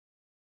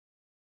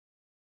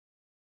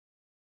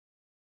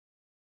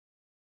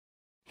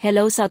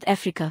Hello South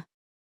Africa.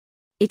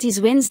 It is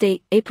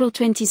Wednesday, April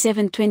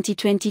 27,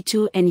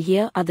 2022, and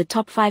here are the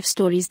top 5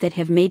 stories that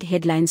have made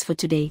headlines for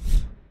today.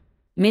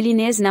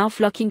 Millionaires now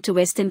flocking to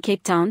Western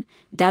Cape Town,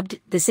 dubbed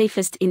the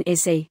safest in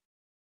SA.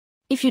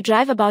 If you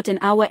drive about an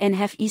hour and a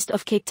half east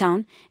of Cape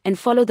Town and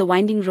follow the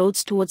winding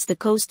roads towards the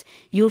coast,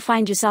 you'll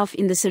find yourself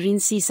in the serene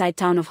seaside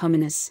town of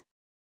Hermanus.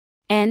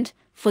 And,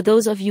 for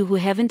those of you who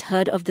haven't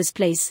heard of this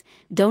place,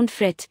 don't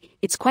fret,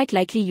 it's quite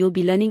likely you'll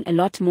be learning a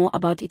lot more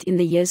about it in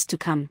the years to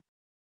come.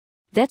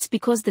 That's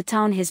because the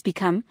town has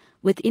become,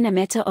 within a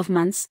matter of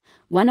months,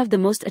 one of the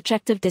most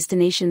attractive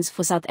destinations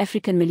for South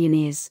African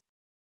millionaires.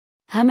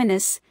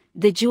 Hermanus,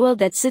 the jewel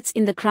that sits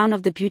in the crown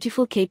of the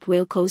beautiful Cape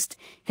Whale coast,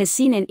 has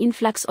seen an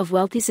influx of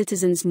wealthy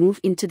citizens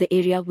move into the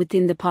area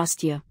within the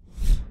past year.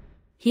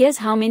 Here's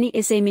how many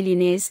SA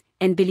millionaires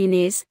and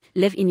billionaires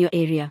live in your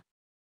area.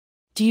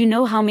 Do you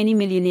know how many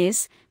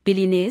millionaires,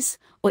 billionaires,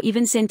 or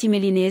even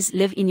centimillionaires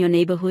live in your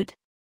neighborhood?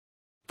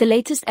 The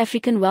latest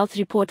African Wealth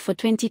Report for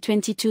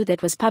 2022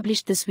 that was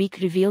published this week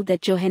revealed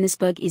that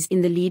Johannesburg is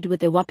in the lead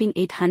with a whopping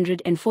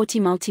 840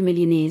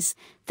 multimillionaires,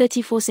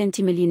 34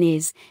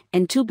 centimillionaires,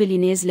 and 2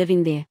 billionaires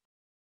living there.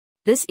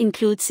 This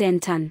includes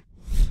Santan.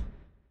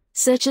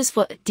 Searches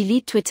for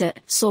delete Twitter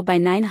soar by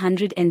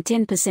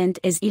 910%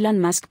 as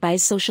Elon Musk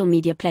buys social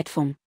media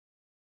platform.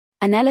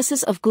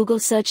 Analysis of Google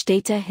search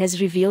data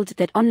has revealed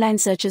that online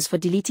searches for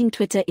deleting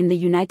Twitter in the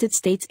United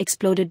States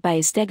exploded by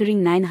a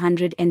staggering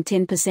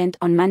 910%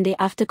 on Monday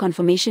after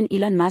confirmation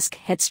Elon Musk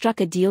had struck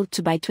a deal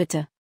to buy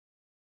Twitter.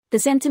 The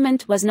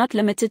sentiment was not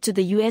limited to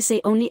the USA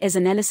only, as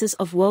analysis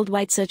of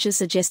worldwide searches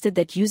suggested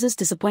that users'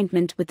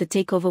 disappointment with the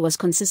takeover was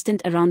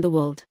consistent around the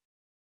world.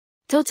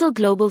 Total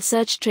global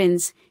search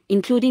trends,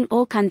 including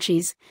all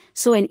countries,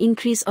 saw an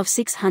increase of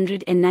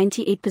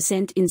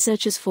 698% in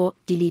searches for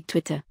delete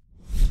Twitter.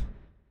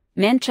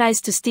 Man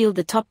tries to steal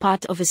the top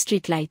part of a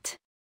streetlight.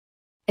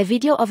 A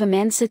video of a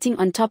man sitting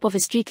on top of a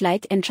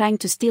streetlight and trying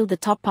to steal the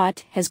top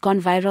part has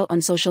gone viral on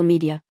social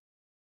media.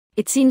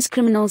 It seems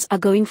criminals are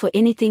going for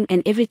anything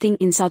and everything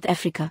in South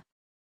Africa.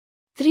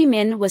 3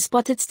 men were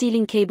spotted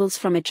stealing cables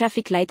from a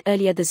traffic light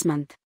earlier this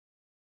month.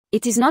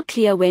 It is not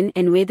clear when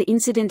and where the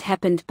incident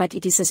happened, but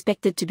it is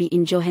suspected to be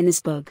in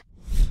Johannesburg.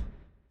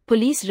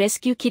 Police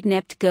rescue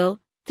kidnapped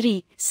girl,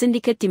 3,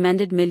 syndicate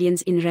demanded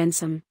millions in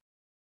ransom.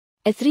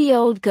 A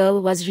 3-year-old girl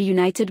was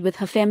reunited with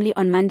her family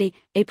on Monday,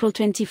 April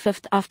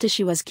 25 after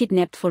she was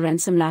kidnapped for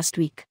ransom last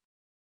week.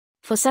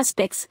 4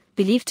 suspects,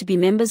 believed to be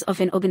members of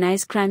an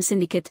organized crime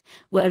syndicate,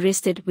 were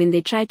arrested when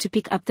they tried to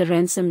pick up the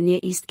ransom near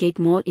Eastgate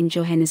Mall in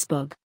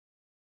Johannesburg.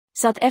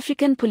 South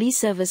African Police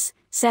Service,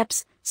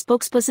 SAPS,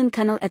 spokesperson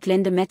Colonel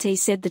Atlenda Matey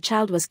said the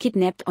child was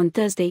kidnapped on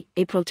Thursday,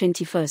 April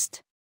 21.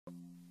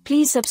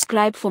 Please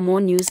subscribe for more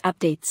news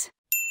updates.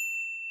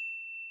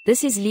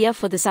 This is Leah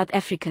for the South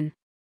African.